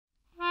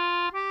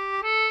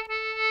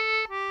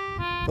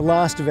The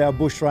last of our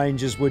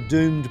bushrangers were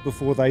doomed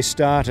before they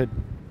started.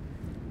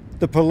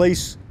 The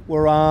police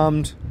were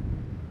armed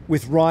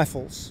with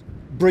rifles,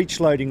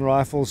 breech-loading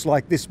rifles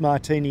like this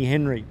Martini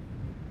Henry.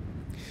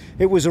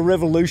 It was a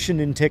revolution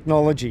in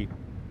technology.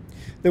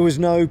 There was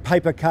no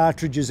paper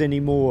cartridges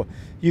anymore.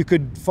 You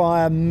could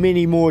fire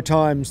many more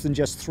times than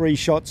just 3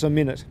 shots a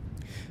minute.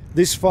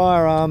 This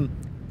firearm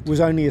was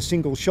only a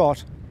single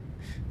shot,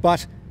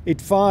 but it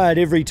fired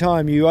every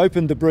time you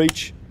opened the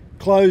breech,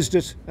 closed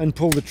it and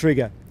pulled the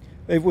trigger.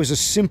 It was a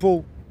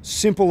simple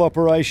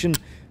operation,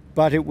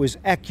 but it was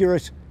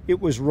accurate, it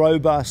was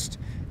robust,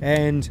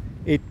 and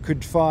it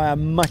could fire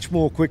much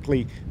more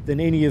quickly than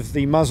any of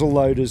the muzzle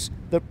loaders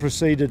that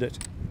preceded it.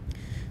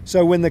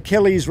 So when the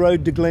Kellys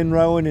rode to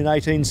Glenrowan in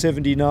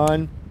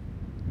 1879,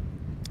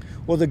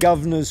 or the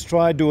governors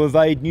tried to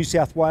evade New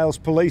South Wales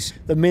police,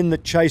 the men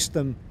that chased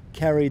them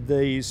carried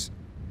these.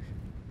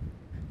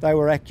 They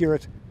were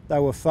accurate, they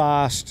were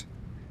fast,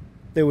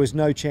 there was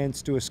no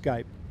chance to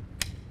escape.